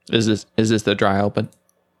Is this the dry open?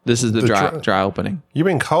 This is the dry opening. You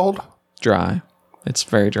mean cold? Dry. It's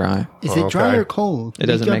very dry. Is it dry or cold? It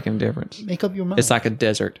doesn't make any difference. Make up your mind. It's like a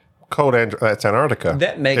desert. Cold and that's Antarctica.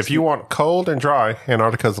 If you want cold and dry,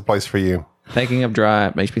 Antarctica is the place for you. Thinking of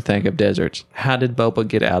dry makes me think of deserts. How did Boba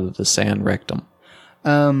get out of the sand rectum?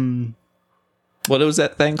 What was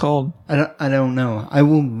that thing called? I don't know. I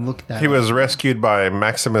will look that. He was rescued by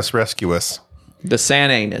Maximus Rescuus. The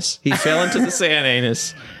sand anus. He fell into the sand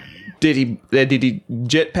anus. Did he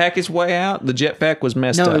jetpack his way out? The jetpack was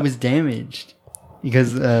messed up. No, it was damaged.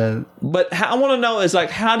 Because But I want to know is like,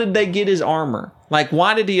 how did they get his armor? Like,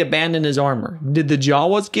 why did he abandon his armor? Did the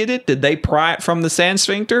Jawas get it? Did they pry it from the sand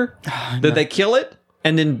sphincter? Did they kill it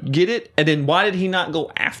and then get it? And then why did he not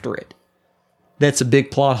go after it? That's a big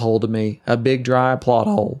plot hole to me. A big dry plot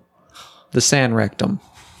hole. The sand rectum.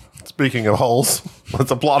 Speaking of holes, what's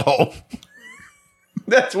a plot hole?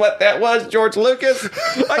 That's what that was, George Lucas.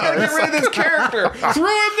 I gotta get rid of this character. Threw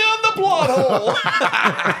him down the plot hole.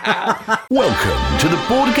 Welcome to the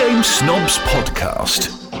Board Game Snobs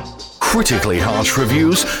Podcast. Critically harsh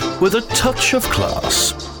reviews with a touch of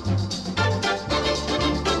class.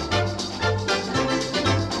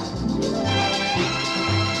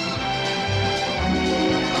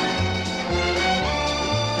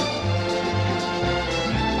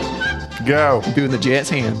 Go. Doing the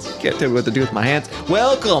Jets hands. Get to what to do with my hands.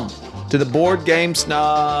 Welcome to the Board Game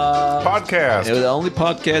Snob Podcast. The only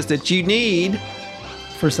podcast that you need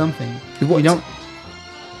for something. We don't.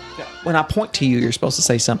 When I point to you, you're supposed to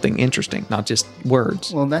say something interesting, not just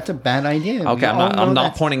words. Well, that's a bad idea. Okay, I'm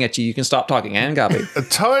not pointing at you. You can stop talking. And Gabi.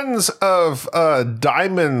 Tons of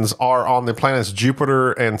diamonds are on the planets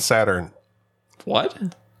Jupiter and Saturn. What?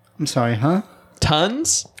 I'm sorry, huh?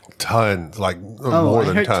 Tons? Tons, like more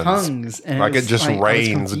than tons. Tongues, like it just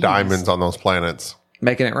rains diamonds on those planets.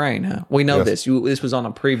 Making it rain, huh? We know this. This was on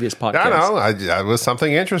a previous podcast. I know. That was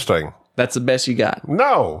something interesting. That's the best you got.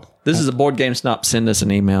 No. This is a Board Game Snob. Send us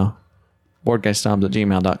an email.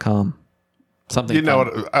 BoardGameSnobs@gmail.com. Something. You know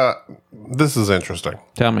what? This is interesting.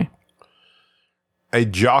 Tell me. A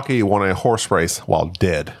jockey won a horse race while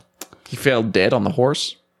dead. He fell dead on the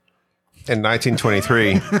horse? In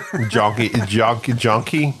 1923, Jockey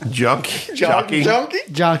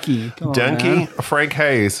Frank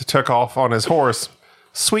Hayes took off on his horse,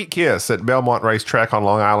 Sweet Kiss, at Belmont Racetrack on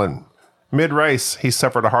Long Island. Mid-race, he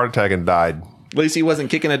suffered a heart attack and died. At least he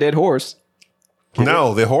wasn't kicking a dead horse.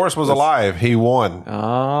 No, the horse was alive. He won.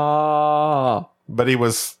 Oh. But he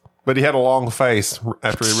had a long face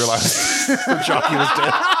after he realized the jockey was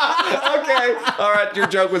dead. Okay. All right. Your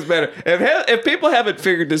joke was better. If people haven't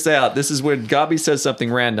figured this out, this is when Gabi says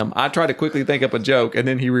something random. I try to quickly think up a joke, and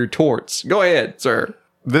then he retorts. Go ahead, sir.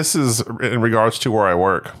 This is in regards to where I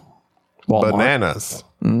work. Walmart. Bananas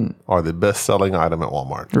are the best-selling item at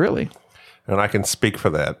Walmart. Really? And I can speak for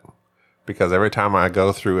that because every time I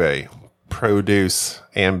go through a produce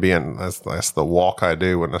ambient, that's the walk I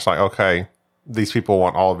do, and it's like, okay, these people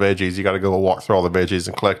want all veggies. You got to go walk through all the veggies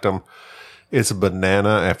and collect them. It's banana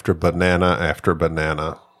after banana after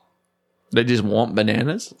banana. They just want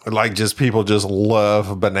bananas? Like, people just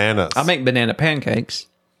love bananas. I make banana pancakes.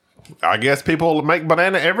 I guess people make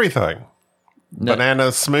banana everything. Banana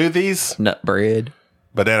smoothies. Nut bread.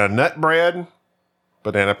 Banana nut bread.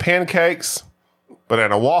 Banana pancakes.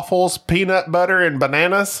 Banana waffles. Peanut butter and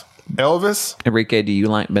bananas. Elvis. Enrique, do you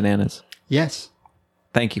like bananas? Yes.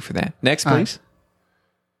 Thank you for that. Next, please.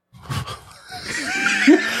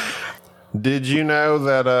 Did you know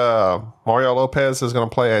that Mario Lopez is going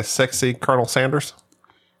to play a sexy Colonel Sanders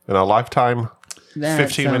in a Lifetime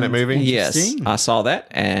 15-minute movie? Yes, I saw that,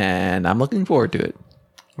 and I'm looking forward to it.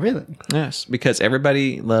 Really? Yes, because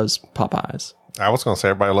everybody loves Popeyes. I was going to say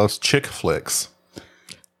everybody loves chick flicks.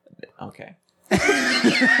 Okay. What?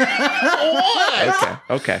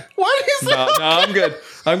 Okay. What is that?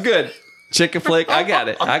 No, I'm good. Chicken flick, I got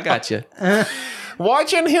it. I got you.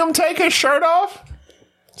 Watching him take his shirt off?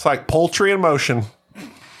 It's like poultry in motion.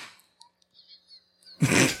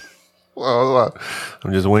 Well,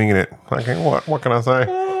 I'm just winging it. Okay, what can I say?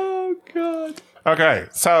 Oh, God. Okay,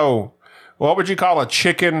 so what would you call a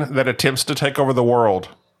chicken that attempts to take over the world?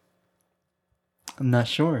 I'm not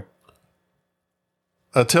sure.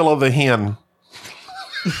 Attila the hen.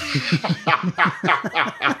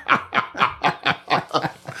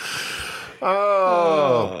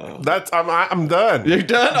 Oh, I'm done. You're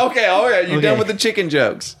done? Okay, all right. You're done with the chicken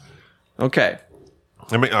jokes. Okay.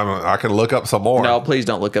 I mean, I can look up some more. No, please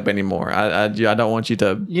don't look up any more. I don't want you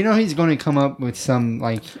to. You know he's going to come up with some,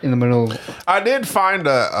 like, in the middle. I did find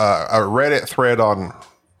a Reddit thread on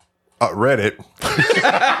Reddit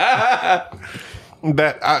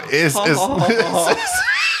that is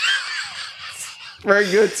Very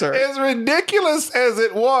good, sir. As ridiculous as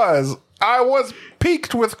it was, I was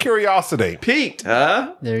piqued with curiosity. Peaked,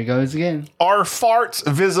 huh? There he goes again. Are farts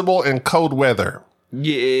visible in cold weather? Yeah.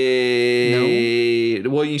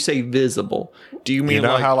 Well, you say visible. Do you mean You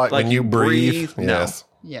know how, like when you breathe? No. Yes.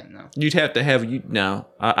 Yeah, no. You'd have to have you. No,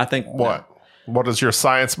 I think What? What is your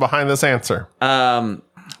science behind this answer?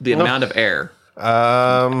 the amount of air.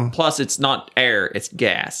 Um, Plus, it's not air; it's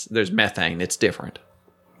gas. There's methane. It's different.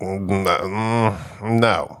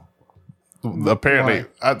 no. Apparently,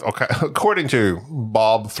 okay. According to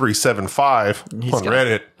Bob375 on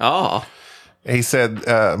Reddit, Oh, he said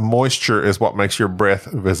moisture is what makes your breath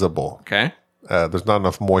visible. okay. There's not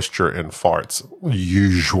enough moisture in farts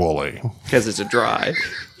usually. Because it's a dry.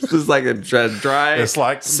 This is like a dry. It's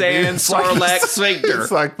like sand it's like sarlacc the- sphincter.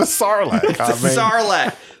 It's like the Sarlacc. I mean,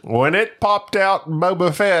 Sarlacc. when it popped out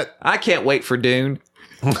Boba Fett, I can't wait for Dune.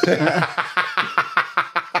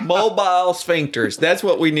 Mobile sphincters. That's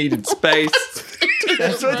what we need in space.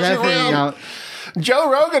 that's what you Definitely will. not.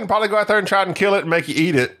 Joe Rogan probably go out there and try and kill it and make you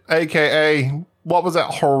eat it. AKA, what was that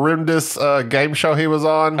horrendous game show he was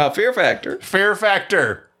on? Fear Factor. Fear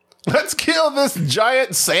Factor. Let's kill this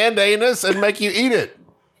giant sand anus and make you eat it.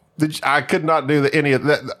 I could not do any of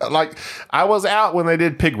that. Like, I was out when they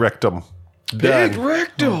did Pig Rectum. Big Done.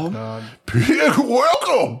 rectum. Pig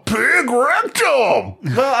welcome, Pig Rectum.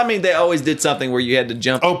 Well, I mean, they always did something where you had to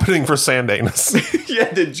jump. Opening for sand anus. You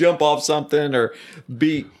had to jump off something or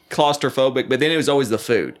be claustrophobic, but then it was always the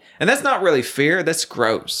food. And that's not really fear. That's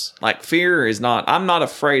gross. Like, fear is not. I'm not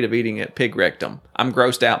afraid of eating a pig rectum. I'm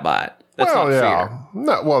grossed out by it. That's Well, not yeah. fear.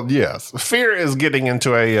 No, well, yes. Fear is getting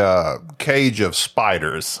into a cage of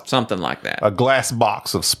spiders, Something like that. a glass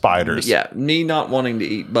box of spiders. Yeah, me not wanting to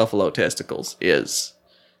eat buffalo testicles is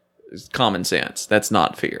common sense. That's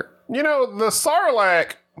not fear. You know, the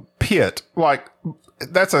Sarlacc pit, like,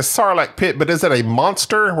 that's a Sarlacc pit, but is it a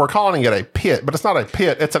monster? We're calling it a pit, but it's not a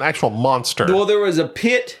pit. It's an actual monster. Well, there was a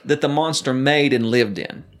pit that the monster made and lived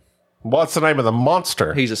in. What's the name of the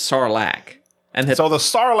monster? He's a sarlacc. And So the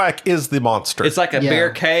Sarlacc is the monster. it's like a Yeah. bear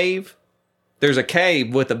cave. There's a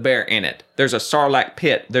cave with a bear in it. There's a sarlacc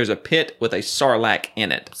pit. There's a pit with a sarlacc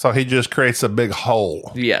in it. So he just creates a big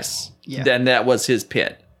hole. Yes. Yeah. Then that was his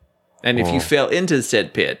pit. And if you fell into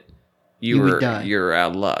said pit, You would die. you're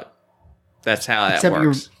out of luck. That's how that Except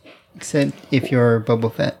works. Except if you're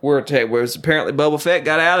Boba Fett. Whereas apparently Boba Fett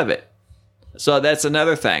got out of it. So that's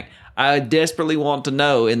another thing. I desperately want to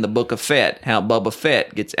know in the Book of Fett how Boba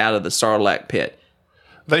Fett gets out of the Sarlacc pit.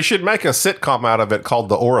 They should make a sitcom out of it called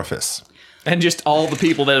The Orifice. And just all the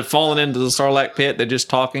people that have fallen into the Sarlacc pit, they're just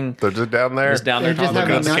talking, They're just down there just down there They're just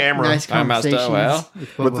talking. at having the camera. nice Talking about stuff, conversations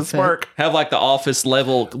well, with Boba the Fett. smirk. Have like the office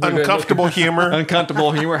level Uncomfortable humor.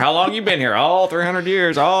 uncomfortable humor. How long you been here? Oh, 300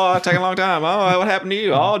 years. Oh, it's taking a long time. Oh, what happened to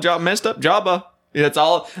you? Oh, messed up Jabba. Yeah, that's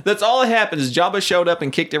all that happened is Jabba showed up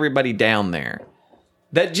and kicked everybody down there.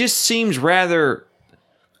 That just seems rather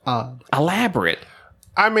elaborate.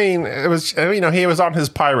 I mean, it was, you know, he was on his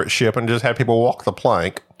pirate ship and just had people walk the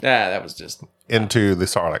plank That was just, into the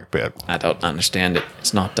Sarlacc pit. I don't understand it.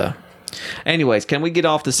 It's not anyways, can we get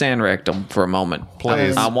off the sand rectum for a moment?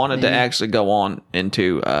 Please. I wanted to actually go on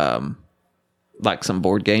into like some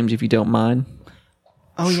board games if you don't mind.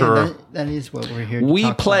 Oh Sure. yeah, that is what we're here to We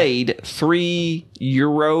talk played 3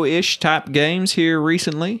 Euro-ish type games here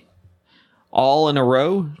recently, all in a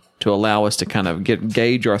row to allow us to kind of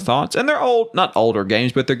gauge our thoughts. And they're not older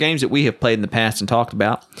games, but they're games that we have played in the past and talked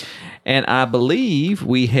about. And I believe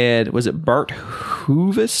we had, was it Bert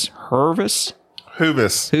Hoovis,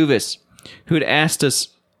 who had asked us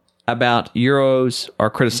about Euros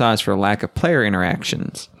are criticized for lack of player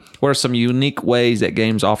interactions. What are some unique ways that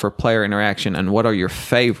games offer player interaction, and what are your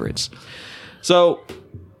favorites? So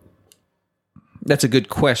that's a good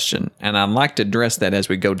question, and I'd like to address that as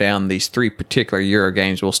we go down these 3 particular Euro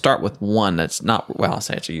games. We'll start with one that's not, well, I'll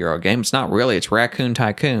say it's a Euro game. It's not really. It's Raccoon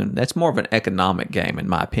Tycoon. That's more of an economic game, in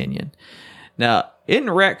my opinion. Now,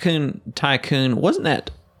 in Raccoon Tycoon, wasn't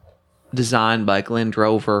that designed by Glenn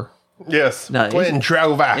Drover? Yes. No, Glenn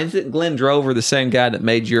Drover. Isn't Glenn Drover the same guy that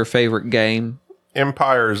made your favorite game?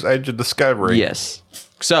 Empire's Age of Discovery. Yes.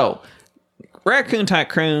 So, Raccoon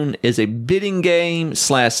Tycoon is a bidding game /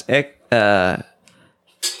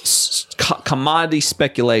 commodity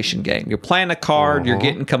speculation game. You're playing a card, you're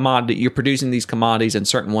getting commodity, you're producing these commodities, and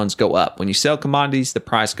certain ones go up. When you sell commodities, the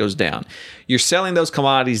price goes down. You're selling those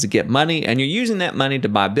commodities to get money, and you're using that money to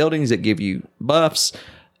buy buildings that give you buffs,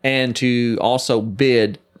 and to also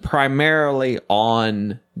bid primarily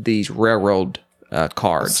on these railroad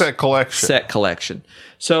cards. Set collection.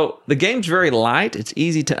 So the game's very light. It's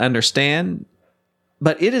easy to understand,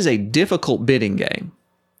 but it is a difficult bidding game.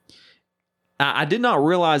 I did not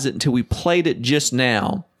realize it until we played it just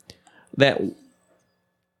now, that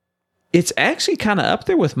it's actually kind of up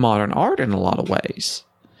there with Modern Art in a lot of ways.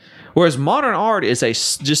 Whereas Modern Art is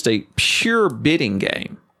just a pure bidding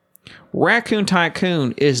game. Raccoon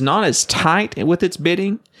Tycoon is not as tight with its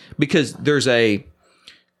bidding because there's a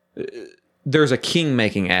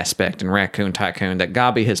king-making aspect in Raccoon Tycoon that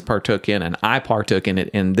Gabi has partook in, and I partook in it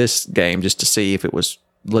in this game just to see if it was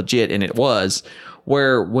legit, and it was,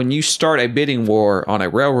 where when you start a bidding war on a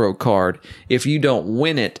railroad card, if you don't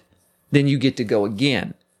win it, then you get to go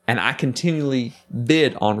again. And I continually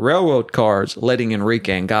bid on railroad cards, letting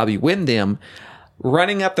Enrique and Gabi win them,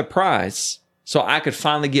 running up the price so I could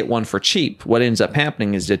finally get one for cheap. What ends up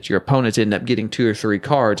happening is that your opponents end up getting 2 or 3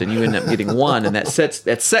 cards, and you end up getting one, and that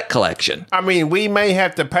set collection. I mean, we may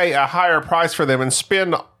have to pay a higher price for them and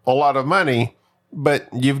spend a lot of money, but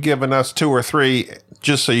you've given us 2 or 3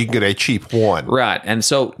 just so you can get a cheap one. Right. And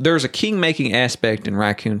so there's a king-making aspect in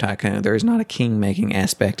Raccoon Tycoon. There is not a king-making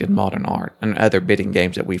aspect in Modern Art and other bidding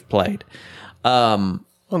games that we've played. Well,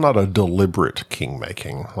 not a deliberate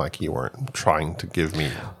king-making, like you weren't trying to give me.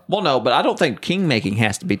 Well, no, but I don't think king-making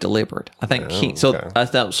has to be deliberate. I think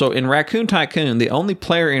so in Raccoon Tycoon, the only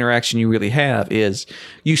player interaction you really have is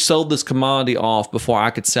you sold this commodity off before I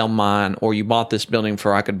could sell mine, or you bought this building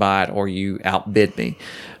before I could buy it, or you outbid me.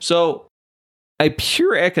 So a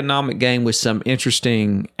pure economic game with some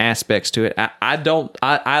interesting aspects to it.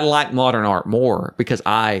 I like Modern Art more because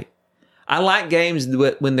I like games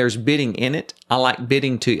when there's bidding in it. I like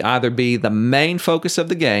bidding to either be the main focus of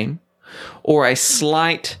the game or a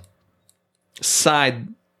slight side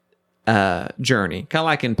journey, kind of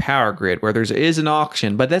like in Power Grid, where there is an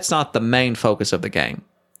auction, but that's not the main focus of the game.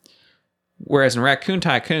 Whereas in Raccoon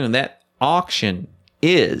Tycoon, that auction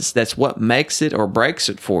that's what makes it or breaks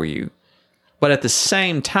it for you. But at the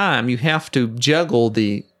same time, you have to juggle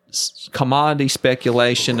the commodity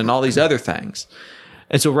speculation and all these other things.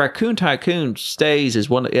 And so Raccoon Tycoon stays as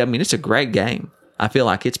it's a great game. I feel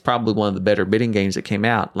like it's probably one of the better bidding games that came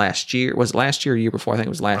out last year. Was it last year or year before? I think it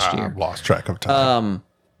was last year. I've lost track of time.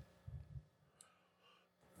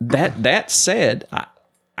 That said,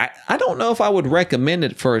 I don't know if I would recommend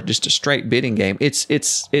it for just a straight bidding game. It's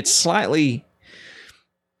slightly...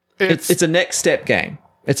 It's a next step game.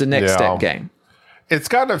 It's a next step game. It's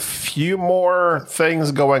got a few more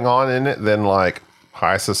things going on in it than like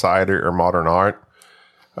High Society or Modern Art.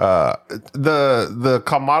 The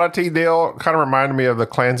commodity deal kind of reminded me of the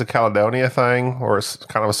Clans of Caledonia thing, where it's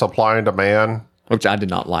kind of a supply and demand. Which I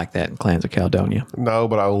did not like that in Clans of Caledonia. No,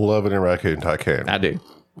 but I love it in Raccoon Tycoon. I do.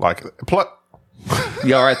 Like,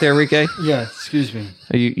 you all right there, Enrique? Yeah, excuse me.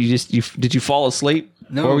 Did you fall asleep?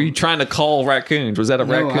 No. Or were you trying to call raccoons? Was that a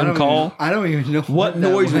raccoon call? I don't even know what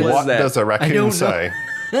noise was What that. does a raccoon say?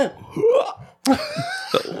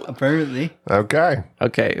 Apparently. Okay.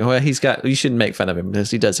 Okay. Well, you shouldn't make fun of him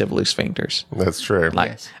because he does have loose sphincters. That's true.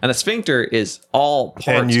 Yes. And a sphincter is all parts.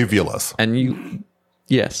 And uvulus.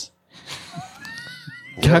 Yes.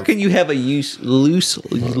 How can you have a loose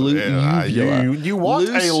uvula? You want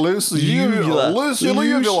a loose uvula. Loose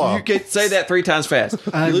uvula. You can say that 3 times fast.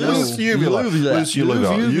 Loose uvula. Loose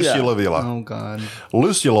uvula. Loose uvula. Oh, God.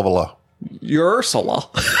 Loose uvula. Ursula.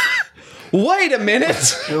 Wait a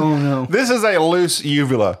minute. Oh, no. This is a loose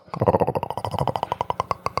uvula.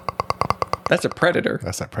 That's a predator.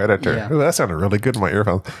 That's a predator. Yeah. Ooh, that sounded really good in my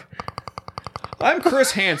earphones. I'm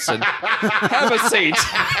Chris Hansen. Have a seat.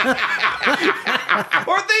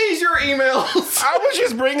 Are these your emails? I was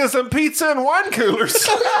just bringing some pizza and wine coolers.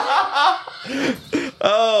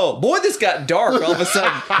 Oh, boy, this got dark all of a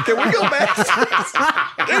sudden. Can we go back to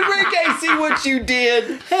Enrique, see what you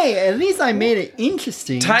did? Hey, at least I made it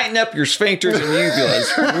interesting. Tighten up your sphincters and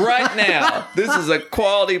uvulas right now. This is a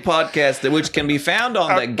quality podcast which can be found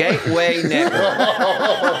on the Gateway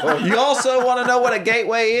Network. You also want to know what a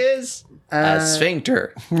gateway is? A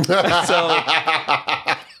sphincter. So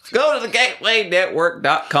go to the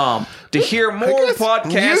gatewaynetwork.com to hear more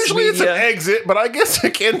podcast Usually it's an media exit, but I guess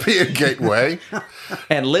it can be a gateway.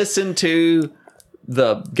 and listen to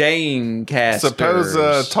the Gamecasters.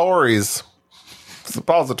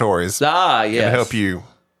 Suppositories yes. can help you.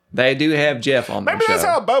 They do have Jeff on the Maybe show. that's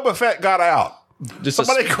how Boba Fett got out. Just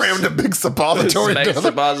Somebody crammed a big suppository space down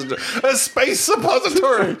suppository. a space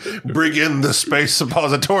suppository. Bring in the space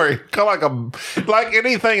suppository. Kind of like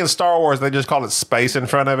anything in Star Wars, they just call it space in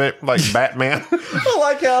front of it, like Batman. I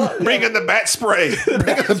like how Bring in the bat spray.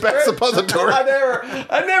 Bring in the bat suppository.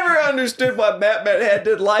 I never understood why Batman had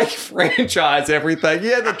to like franchise everything. He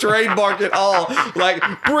had to trademark it all. Like,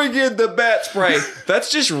 bring in the bat spray. That's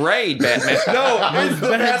just Raid, Batman. No, it's the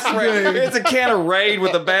bat spray. It's a can of Raid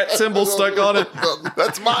with a bat symbol stuck on it.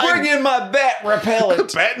 That's Bring mine. in my bat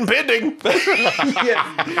repellent. Patent pending.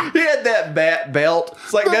 He had that bat belt.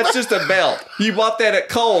 It's like, that's just a belt. You bought that at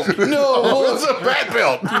Kohl's. No. It's a bat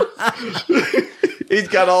belt. He's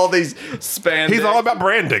got all these spandex. He's all about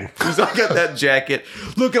branding. He's all got that jacket.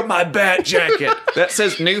 Look at my bat jacket. That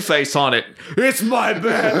says New Face on it. It's my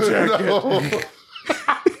bat jacket.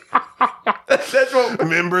 That's what.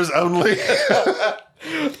 Members only.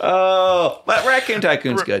 Oh, but Raccoon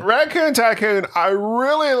Tycoon's good. Raccoon Tycoon, I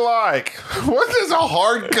really like. What is a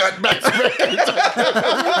hard cut back to Raccoon Tycoon?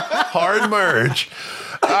 Hard merge.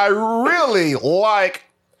 I really like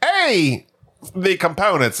the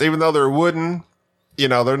components, even though they're wooden. You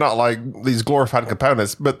know, they're not like these glorified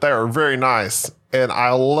components, but they are very nice. And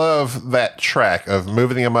I love that track of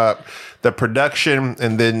moving them up, the production,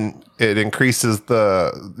 and then it increases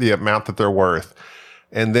the amount that they're worth.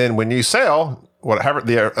 And then when you sell, whatever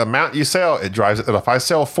the amount you sell, it drives it. If I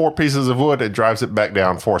sell 4 pieces of wood, it drives it back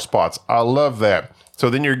down 4 spots. I love that. So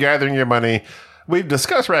then you're gathering your money. We've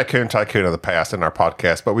discussed Raccoon Tycoon in the past in our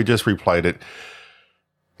podcast, but we just replayed it.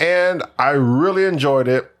 And I really enjoyed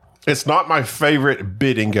it. It's not my favorite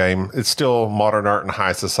bidding game. It's still Modern Art and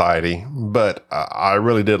High Society, but I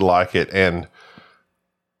really did like it. And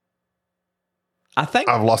I think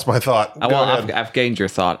I've lost my thought. Go ahead. I've gained your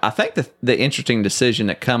thought. I think the interesting decision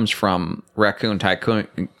that comes from Raccoon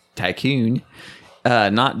Tycoon,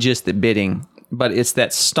 not just the bidding, but it's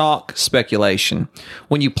that stock speculation.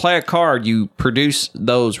 When you play a card, you produce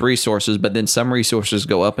those resources, but then some resources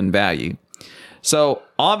go up in value. So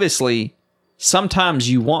obviously, sometimes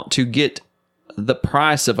you want to get the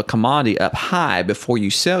price of a commodity up high before you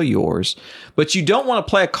sell yours, but you don't want to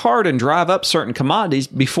play a card and drive up certain commodities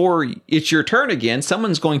before it's your turn again.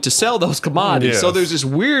 Someone's going to sell those commodities. Yes. So there's this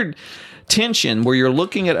weird tension where you're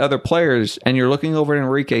looking at other players and you're looking over at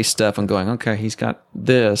Enrique's stuff and going, okay, he's got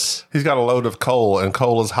this. He's got a load of coal, and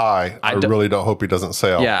coal is high. I really don't hope he doesn't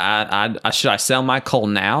sell. Yeah, should I sell my coal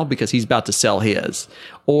now because he's about to sell his?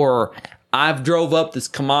 Or I've drove up this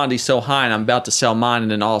commodity so high and I'm about to sell mine,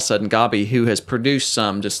 and then all of a sudden Gabi, who has produced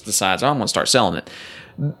some, just decides, I'm going to start selling it.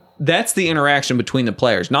 That's the interaction between the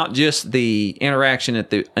players, not just the interaction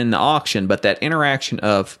in the auction, but that interaction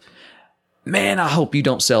of, man, I hope you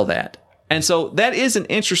don't sell that. And so that is an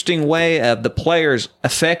interesting way of the players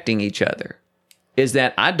affecting each other, is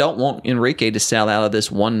that I don't want Enrique to sell out of this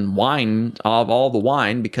one wine, of all the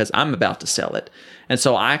wine, because I'm about to sell it. And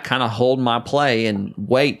so I kind of hold my play and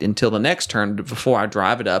wait until the next turn before I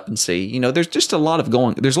drive it up and see. You know, there's just a lot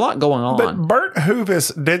going on. But Bert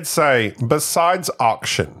Hoovis did say, besides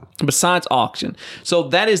auction. Besides auction. So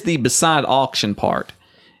that is the beside auction part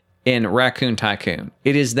in Raccoon Tycoon.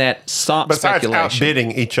 It is that stock Besides speculation.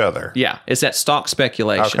 outbidding each other. Yeah, it's that stock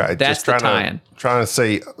speculation. Okay, That's just the tie-in. trying to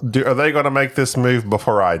see, are they going to make this move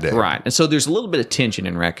before I do? Right. And so there's a little bit of tension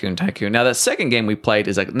in Raccoon Tycoon. Now, that second game we played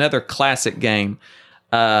is another classic game.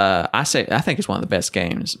 I think it's one of the best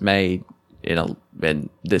games made in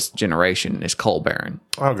this generation is Coal Baron.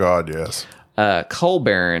 Oh, God, yes. Coal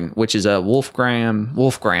Baron, which is a Wolfgram.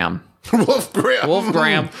 Wolfgram.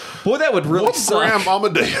 Boy, that would really suck. Wolfgram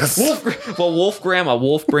Amadeus. Wolfgram, a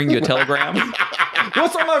wolf bring you a telegram.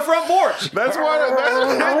 What's on my front porch? That's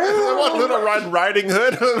what Little Riding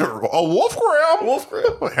Hood. A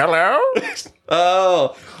Wolfgram. Hello.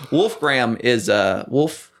 Oh, Wolfgram is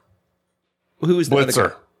Wolf. Who is the other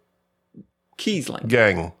Blitzer. guy? Kiesling.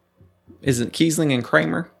 Gang. Isn't Kiesling and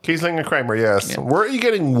Kramer? Kiesling and Kramer, yes. Yeah. Where are you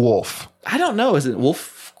getting Wolf? I don't know. Is it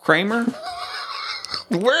Wolf Kramer?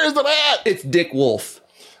 Where is it at? It's Dick Wolf.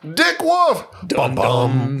 Dick Wolf. Bum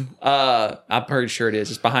bum. I'm pretty sure it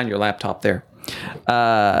is. It's behind your laptop there.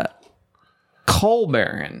 Coal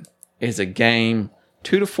Baron is a game,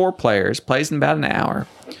 2 to 4 players, plays in about an hour,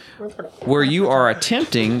 where you are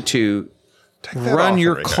attempting to run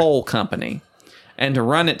your coal company and to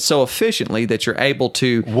run it so efficiently that you're able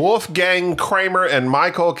to. Wolfgang Kramer and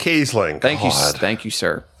Michael Kiesling. Thank you,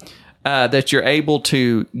 sir. That you're able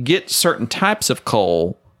to get certain types of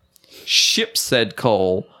coal, ship said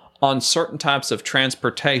coal on certain types of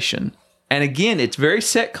transportation. And again, it's very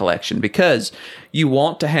set collection because you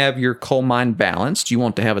want to have your coal mine balanced. You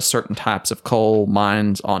want to have a certain types of coal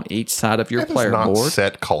mines on each side of your player not board.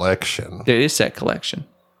 Set collection. It is set collection.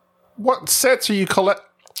 What sets are you collect?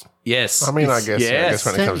 Yes. I mean, I guess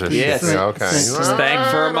when it comes to Yes. shipping, okay. Just think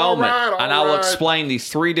for a moment, and I will right. explain the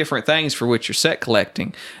 3 different things for which you're set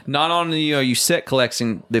collecting. Not only are you set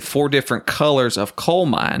collecting the 4 different colors of coal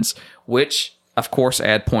mines, which of course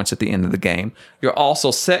add points at the end of the game. You're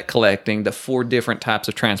also set collecting the 4 different types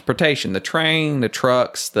of transportation: the train, the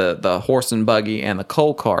trucks, the horse and buggy, and the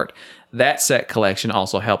coal cart. That set collection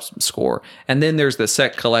also helps score. And then there's the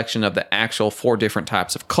set collection of the actual 4 different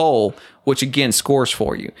types of coal, which again scores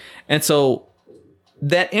for you. And so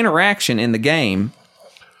that interaction in the game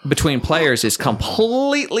between players is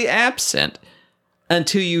completely absent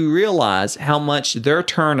until you realize how much their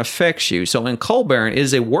turn affects you. So in Coal Baron, it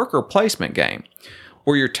is a worker placement game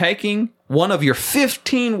where you're taking one of your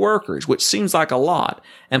 15 workers, which seems like a lot,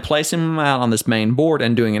 and placing them out on this main board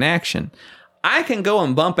and doing an action. I can go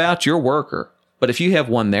and bump out your worker, but if you have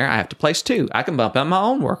one there, I have to place 2. I can bump out my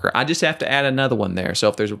own worker. I just have to add another one there. So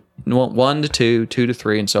if there's 1 to 2, 2 to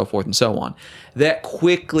 3, and so forth and so on, that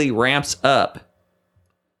quickly ramps up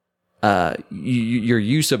your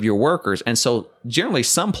use of your workers. And so generally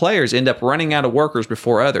some players end up running out of workers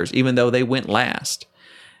before others, even though they went last.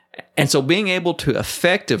 And so being able to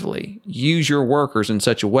effectively use your workers in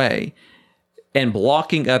such a way and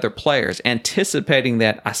blocking other players, anticipating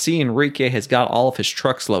that I see Enrique has got all of his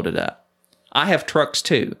trucks loaded up. I have trucks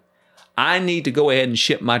too. I need to go ahead and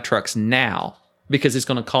ship my trucks now because it's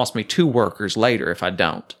going to cost me 2 workers later if I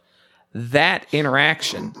don't. That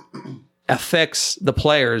interaction affects the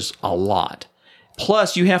players a lot.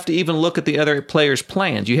 Plus, you have to even look at the other players'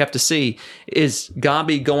 plans. You have to see, is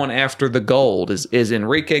Gabi going after the gold? Is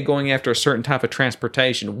Enrique going after a certain type of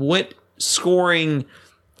transportation? What scoring,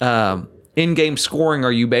 in-game scoring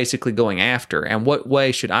are you basically going after? And what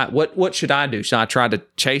way should I, what should I do? Should I try to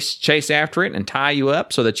chase after it and tie you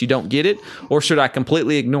up so that you don't get it? Or should I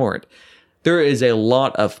completely ignore it? There is a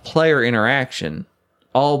lot of player interaction,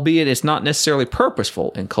 albeit it's not necessarily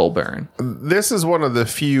purposeful in Coal Baron. This is one of the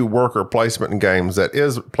few worker placement games that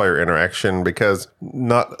is player interaction, because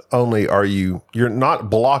not only are you're not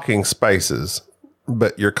blocking spaces,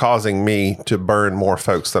 but you're causing me to burn more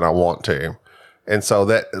folks than I want to. And so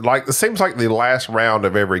that, like, it seems like the last round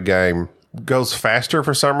of every game goes faster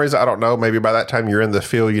for some reason. I don't know. Maybe by that time you're in the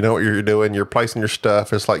field, you know what you're doing. You're placing your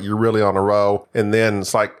stuff. It's like you're really on a roll. And then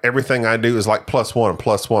it's like everything I do is like +1,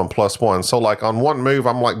 +1, +1. So like on one move,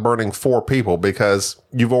 I'm like burning 4 people because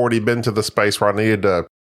you've already been to the space where I needed to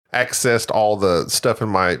access all the stuff in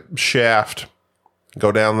my shaft,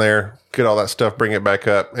 go down there, get all that stuff, bring it back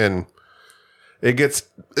up. And it gets,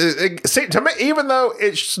 see, to me, even though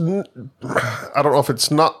it's, I don't know if it's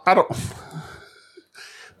not,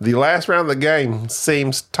 the last round of the game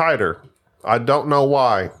seems tighter. I don't know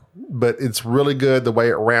why, but it's really good the way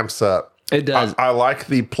it ramps up. It does. I like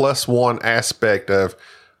the +1 aspect of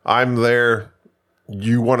I'm there,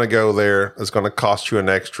 you want to go there, it's going to cost you an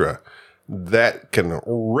extra. That can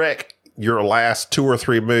wreck your last 2 or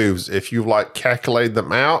 3 moves if you like calculate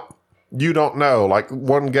them out. You don't know. Like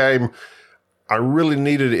one game, I really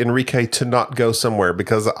needed Enrique to not go somewhere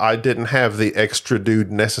because I didn't have the extra dude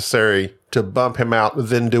necessary to bump him out,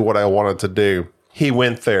 then do what I wanted to do. He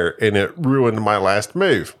went there, and it ruined my last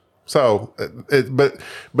move. So,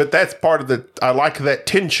 but that's part of the. I like that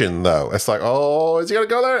tension, though. It's like, oh, is he gonna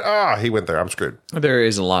go there? Ah, he went there. I'm screwed. There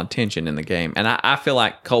is a lot of tension in the game, and I feel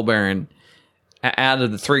like Coal Baron, out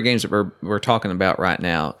of the 3 games that we're talking about right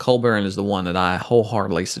now, Coal Baron is the one that I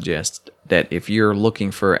wholeheartedly suggest that if you're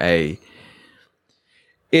looking for a,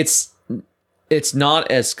 It's not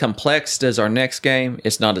as complex as our next game.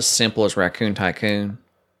 It's not as simple as Raccoon Tycoon.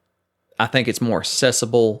 I think it's more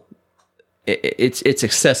accessible. It's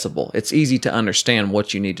accessible. It's easy to understand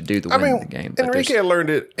what you need to do to win the game. But Enrique learned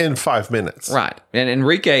it in 5 minutes. Right. And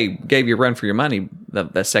Enrique gave you a run for your money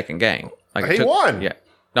the second game. Like He won. Yeah.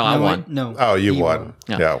 No, I won. No. Oh, you he won.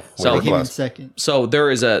 Yeah. So we He came in lost. second. So there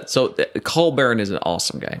is Coal Baron is an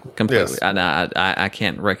awesome game, completely, Yes. and I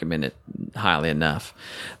can't recommend it highly enough.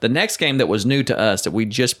 The next game that was new to us that we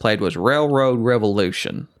just played was Railroad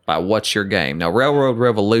Revolution by What's Your Game. Now, Railroad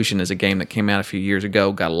Revolution is a game that came out a few years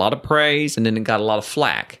ago, got a lot of praise, and then it got a lot of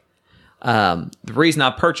flack. The reason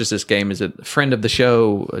I purchased this game is that a friend of the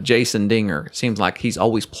show, Jason Dinger, it seems like he's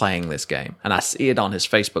always playing this game, and I see it on his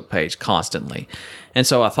Facebook page constantly. And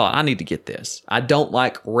so I thought, I need to get this. I don't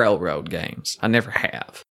like railroad games. I never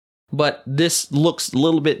have. But this looks a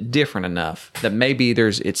little bit different enough that maybe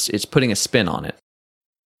it's putting a spin on it.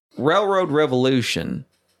 Railroad Revolution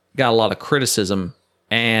got a lot of criticism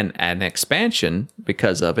and an expansion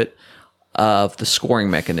because of it, of the scoring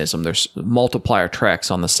mechanism. There's multiplier tracks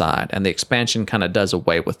on the side, and the expansion kind of does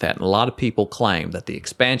away with that. And a lot of people claim that the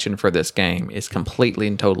expansion for this game is completely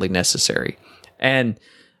and totally necessary. And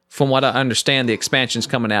from what I understand, the expansion's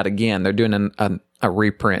coming out again. They're doing a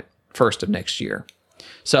reprint first of next year.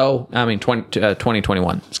 So,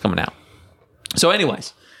 2021 is coming out. So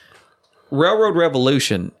anyways, Railroad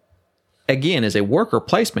Revolution, again, is a worker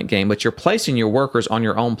placement game, but you're placing your workers on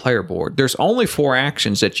your own player board. There's only 4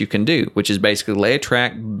 actions that you can do, which is basically lay a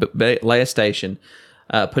track, lay a station,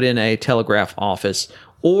 put in a telegraph office,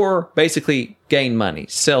 or basically gain money,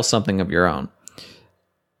 sell something of your own.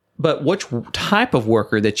 But which type of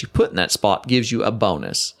worker that you put in that spot gives you a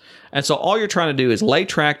bonus. And so all you're trying to do is lay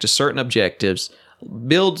track to certain objectives,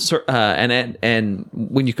 build, and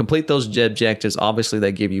when you complete those objectives, obviously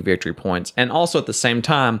they give you victory points. And also at the same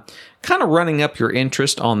time, kind of running up your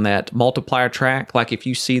interest on that multiplier track. Like if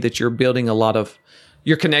you see that you're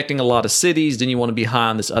connecting a lot of cities, then you want to be high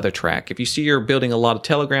on this other track. If you see you're building a lot of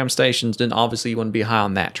telegram stations, then obviously you want to be high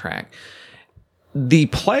on that track. The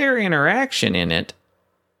player interaction in it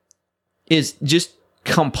is just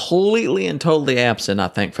completely and totally absent, I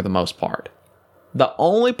think, for the most part. The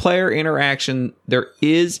only player interaction there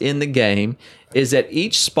is in the game is that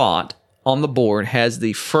each spot on the board has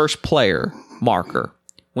the first player marker.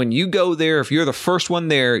 When you go there, if you're the first one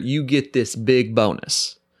there, you get this big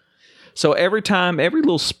bonus. So every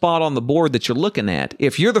little spot on the board that you're looking at,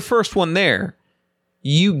 if you're the first one there,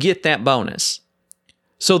 you get that bonus.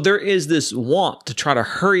 So there is this want to try to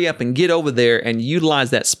hurry up and get over there and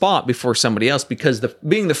utilize that spot before somebody else, because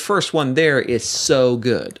being the first one there is so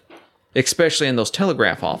good, especially in those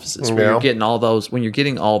telegraph offices where you're getting when you're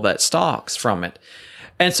getting all that stocks from it.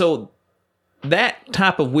 And so that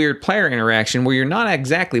type of weird player interaction where you're not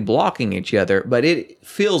exactly blocking each other, but it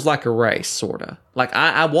feels like a race, sort of. Like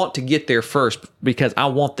I want to get there first because I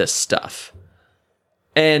want this stuff.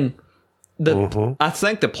 And I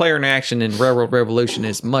think the player interaction in Railroad Revolution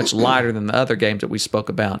is much lighter than the other games that we spoke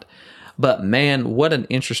about. But man, what an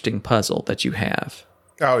interesting puzzle that you have.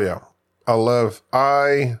 Oh, yeah.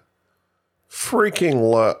 I freaking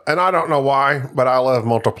love, and I don't know why, but I love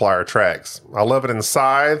multiplier tracks. I love it in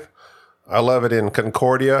Scythe. I love it in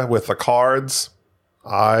Concordia with the cards.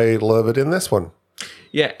 I love it in this one.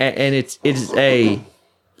 Yeah, and it's a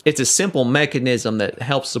simple mechanism that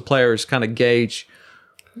helps the players kind of gauge,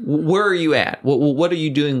 where are you at? What are you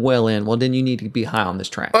doing well in? Well, then you need to be high on this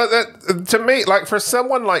track. To me, like for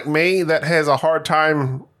someone like me that has a hard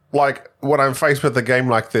time, like when I'm faced with a game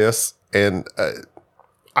like this, and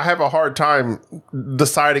I have a hard time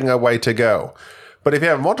deciding a way to go. But if you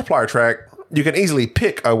have a multiplier track, you can easily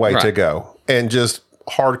pick a way to go and just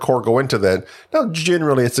hardcore go into that. Now,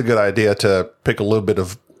 generally, it's a good idea to pick a little bit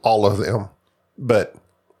of all of them. But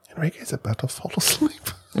Enrique's about to fall asleep.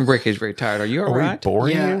 Enrique's very tired. Are you all right? We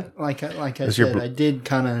boring Yeah, you? like I said, I did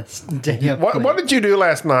kind of stay up. What did you do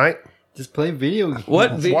last night? Just play video games.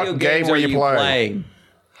 What video What games game were are you you playing?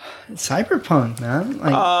 Cyberpunk, man.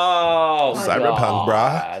 Like, Oh, Cyberpunk,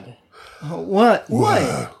 God. what?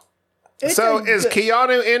 What? So is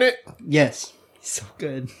Keanu in it? Yes. So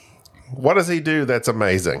good. What does he do that's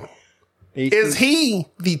amazing? Basically, Is he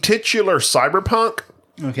the titular Cyberpunk?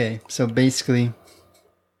 okay, so basically,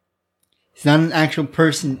 he's not an actual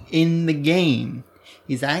person in the game.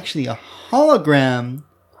 He's actually a hologram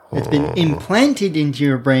that's been implanted into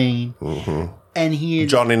your brain, and he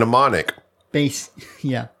is Johnny Mnemonic.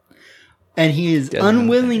 yeah, and he is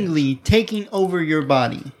unwillingly taking over your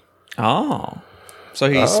body. Oh. So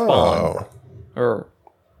he's Spawn. Or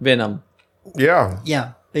Venom. Yeah.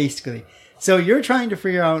 Yeah, basically. So you're trying to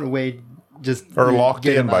figure out a way to just Or locked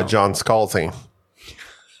get in him by out. John Scalzi.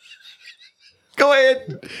 Go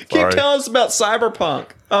ahead. Keep Sorry. telling us about Cyberpunk.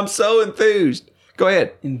 I'm so enthused. Go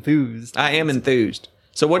ahead. Enthused. I am enthused.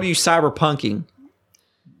 So what are you cyberpunking?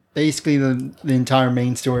 Basically, the entire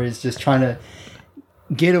main story is just trying to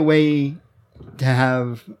get away to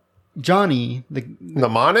have Johnny, the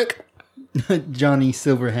Mnemonic? Johnny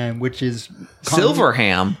Silverhand, which is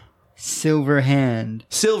Silverham? Silverhand,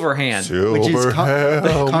 Silverhand. which is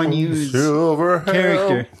Kanyu's Silverhand.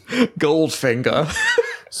 character. Goldfinger.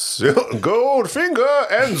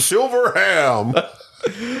 Goldfinger and Silverham.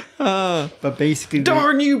 But basically,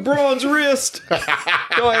 Darn you, bronze wrist.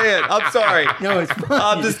 Go ahead. I'm sorry. no, it's fine.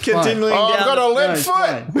 I'm just It's fine. continuing Oh, I've down. got a No, limp it's foot.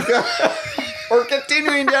 fine. We're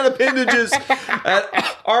continuing down appendages.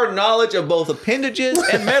 Our knowledge of both appendages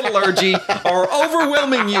and metallurgy are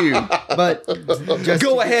overwhelming you. But just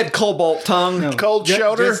Go ahead, cobalt tongue. no, Cold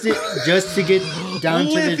shoulder. just to get down to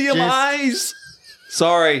the Lithium gist. eyes.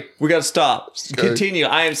 Sorry, we got to stop. Continue.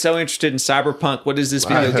 I am so interested in Cyberpunk. What is this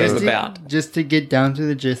video game about? Just to get down to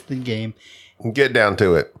the gist of the game. Get down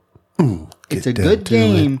to it. It's a good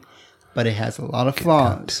game, but it has a lot of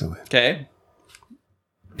flaws. Okay.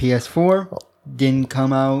 PS4 didn't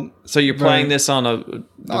come out So you're playing Right. this on a...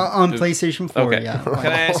 on PlayStation 4. Okay. Yeah, Can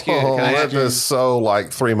I ask you... Oh, Can I that ask you was so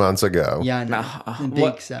like 3 months ago. yeah. I know. The big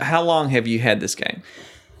what, stuff. how long have you had this game?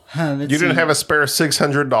 Let's You didn't see. have a spare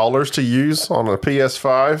 $600 to use on a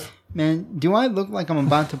PS5? Man, do I look like I'm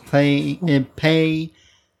about to pay?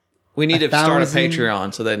 We need to start a 1,000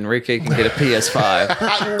 Patreon so that Enrique can get a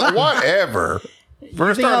PS5. Whatever.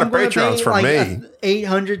 We're starting the Patreons for me.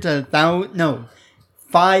 $800 to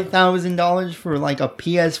 $5,000 for like a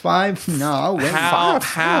PS5? No, I'll wait.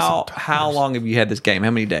 How long have you had this game?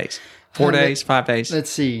 How many days? 4 days? 5 days? Let's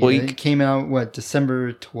see. Week? It came out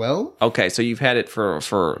December 12th? Okay, so you've had it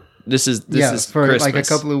for this is for Christmas. like a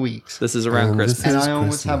couple of weeks. This is around Christmas. And I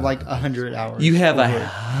almost have like 100 hours. You have over it.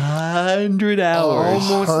 100 hours.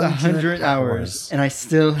 Almost 100 hours. And I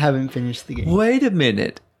still haven't finished the game. Wait a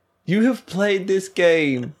minute. You have played this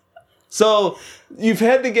game. So you've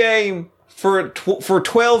had the game for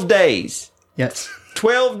 12 days. Yes.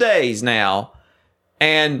 12 days now.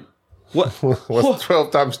 And what? What's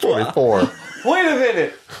 12 times 24? Wait a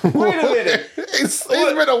minute. He's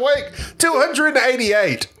been awake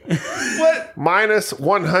 288. What? Minus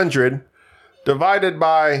 100 divided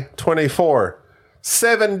by 24.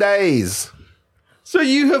 7 days. So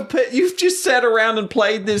you've just sat around and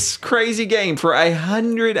played this crazy game for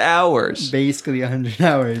 100 hours. Basically 100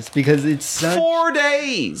 hours because it's 4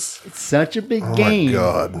 days. It's such a big game. Oh my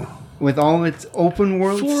God. With all its open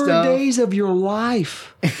world 4 stuff. days of your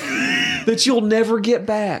life that you'll never get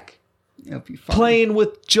back. It'll be fun. Playing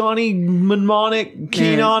with Johnny Mnemonic,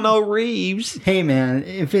 Keanu Reeves. Hey man,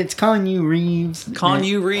 if it's Keanu Reeves.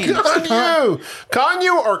 Keanu Reeves.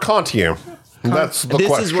 Conyu or Contiu? That's the This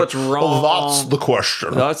question. is what's wrong. That's the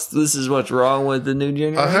question. This is what's wrong with the new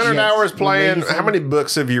generation. 100 Yes, hours playing. amazing. How many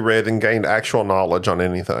books have you read and gained actual knowledge on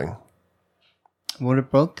anything? What are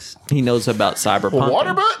books? He knows about cyberpunk.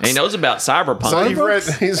 Water books? He knows about cyberpunk. So you've read.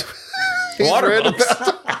 He's Water read books.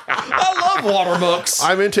 about- I love water books.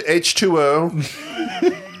 I'm into H2O.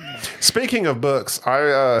 Speaking of books,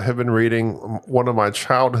 I have been reading one of my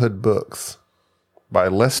childhood books by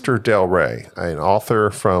Lester Del Rey, an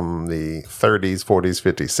author from the 30s, 40s,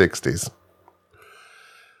 50s,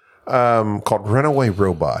 60s, called Runaway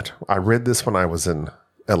Robot. I read this when I was in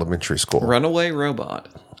elementary school. Runaway Robot.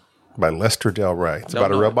 By Lester Del Rey. It's Don't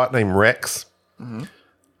about a know. robot named Rex.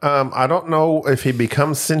 I don't know if he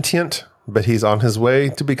becomes sentient, but he's on his way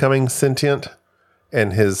to becoming sentient.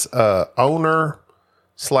 And his owner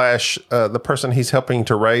 / the person he's helping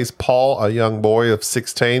to raise, Paul, a young boy of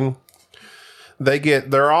 16,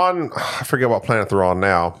 they're on, I forget what planet they're on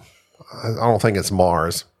now. I don't think it's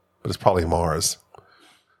Mars, but it's probably Mars.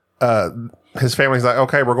 His family's like,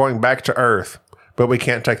 okay, we're going back to Earth, but we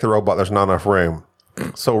can't take the robot. There's not enough room.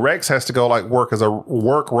 So Rex has to go work as a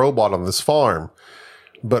work robot on this farm.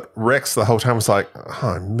 But Rex the whole time is like,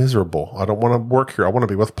 I'm miserable. I don't want to work here. I want to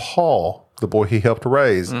be with Paul, the boy he helped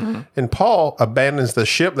raise. Mm-hmm. And Paul abandons the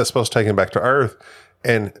ship that's supposed to take him back to Earth.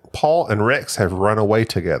 And Paul and Rex have run away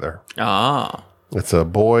together. Ah. It's a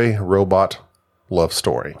boy-robot love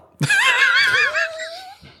story.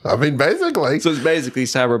 I mean, basically. So it's basically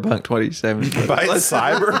Cyberpunk 2077. By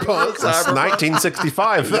Cyberpunk. It's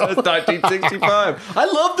 1965, though. That's 1965. I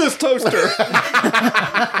love this toaster.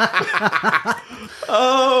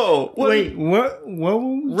 Oh. Wait, what were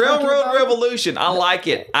we talking Railroad about? Revolution. I like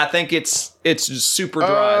it. I think it's just super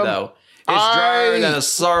dry, though. It's drier than a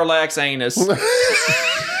Sarlacc's anus.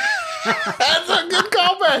 That's a good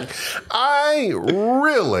callback. I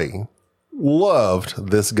really loved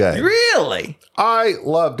this game. Really? I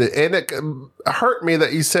loved it. And it hurt me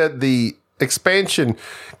that you said the expansion,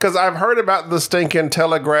 because I've heard about the stinking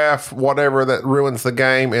telegraph, whatever, that ruins the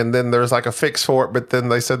game. And then there's like a fix for it. But then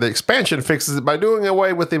they said the expansion fixes it by doing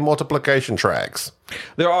away with the multiplication tracks.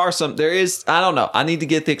 There is, I don't know. I need to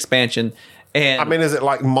get the expansion. And I mean, is it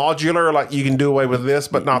like modular? Like you can do away with this,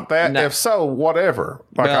 but not that? No. If so, whatever.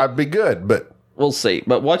 Like Well, I'd be good, but we'll see.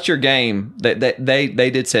 But what's your game? They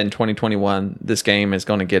did say in 2021 this game is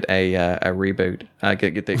going to get a reboot.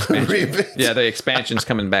 Get the expansion. Reboot. Yeah, the expansion's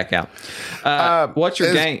coming back out. What's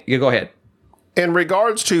your game? You go ahead. in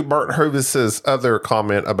regards to Bert Hovis's other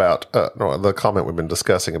comment about the comment we've been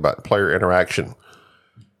discussing about player interaction,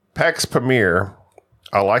 PAX Premier,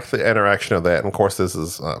 I like the interaction of that. And of course, this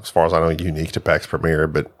is, as far as I know, unique to PAX Premier,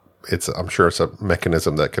 but I'm sure it's a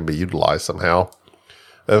mechanism that can be utilized somehow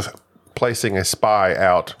of placing a spy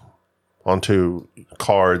out onto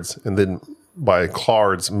cards, and then by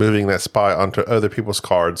cards moving that spy onto other people's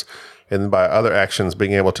cards, and then by other actions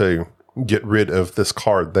being able to get rid of this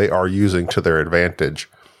card they are using to their advantage.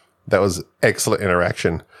 That was excellent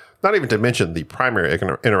interaction. Not even to mention the primary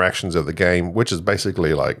interactions of the game, which is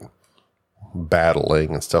basically like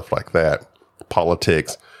battling and stuff like that,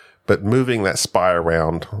 politics. But moving that spy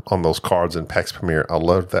around on those cards in PAX Premier, I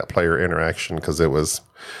loved that player interaction because it was,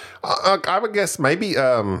 I would guess maybe,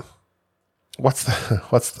 oh my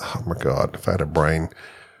God, if I had a brain,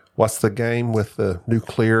 what's the game with the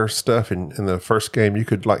nuclear stuff? In the first game, you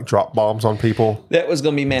could like drop bombs on people. That was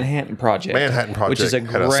going to be Manhattan Project. Manhattan Project, which is a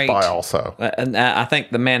had great a spy also. And I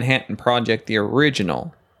think the Manhattan Project, the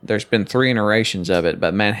original, there's been 3 iterations of it,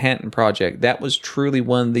 but Manhattan Project, that was truly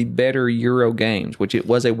one of the better Euro games, which it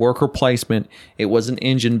was a worker placement, it was an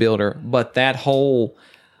engine builder, but that whole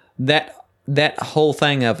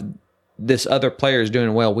thing of this other player is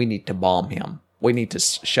doing well, we need to bomb him. We need to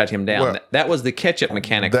shut him down. Well, that was the catch-up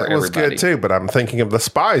mechanic for That everybody. was good too, but I'm thinking of the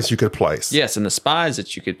spies you could place. Yes, and the spies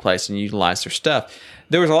that you could place and utilize their stuff.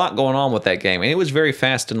 There was a lot going on with that game, and it was very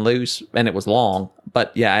fast and loose, and it was long.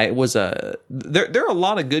 But yeah, it was a. There are a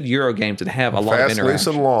lot of good Euro games that have a lot of Fast, loose,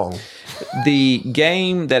 interaction. and long. The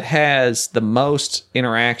game that has the most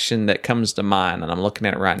interaction that comes to mind, and I'm looking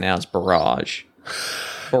at it right now, is Barrage.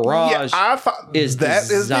 Barrage I thought is that is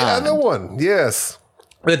the designed. other one. Yes.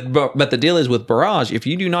 But the deal is with Barrage, if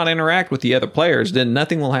you do not interact with the other players, then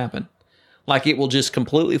nothing will happen. Like, it will just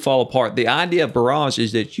completely fall apart. The idea of Barrage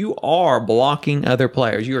is that you are blocking other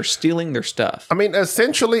players. You are stealing their stuff. I mean,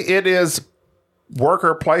 essentially, it is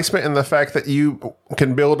worker placement in the fact that you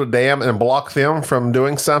can build a dam and block them from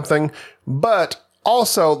doing something. But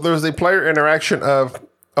also, there's the player interaction of,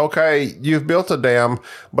 okay, you've built a dam,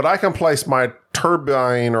 but I can place my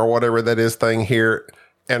turbine or whatever that is thing here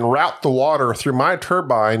and route the water through my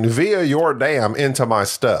turbine via your dam into my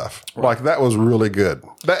stuff. Right. Like, that was really good.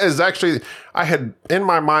 That is actually, I had, in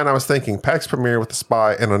my mind, I was thinking PAX Premier with the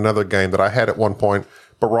Spy and another game that I had at one point.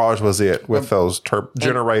 Barrage was it with those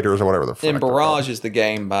generators or whatever the fuck. And Barrage is the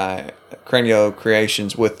game by Cranio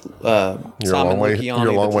Creations with Simon Luciani, You're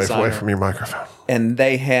a long the way designer. away from your microphone. And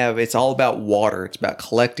they have, it's all about water. It's about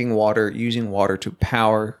collecting water, using water to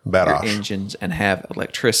power your engines and have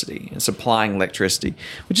electricity and supplying electricity,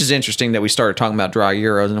 which is interesting that we started talking about dry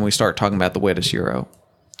Euros and then we start talking about the wettest Euro.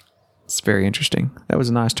 It's very interesting. That was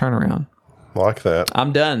a nice turnaround. Like that.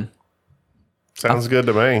 I'm done. Sounds good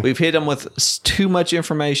to me. We've hit them with too much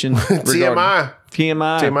information. TMI.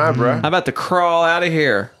 TMI, bro. I'm about to crawl out of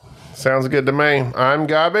here. Sounds good to me. I'm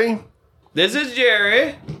Gabi. This is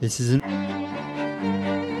Jerry. This isn't.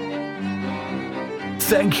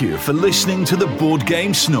 Thank you for listening to the Board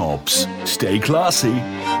Game Snobs. Stay classy.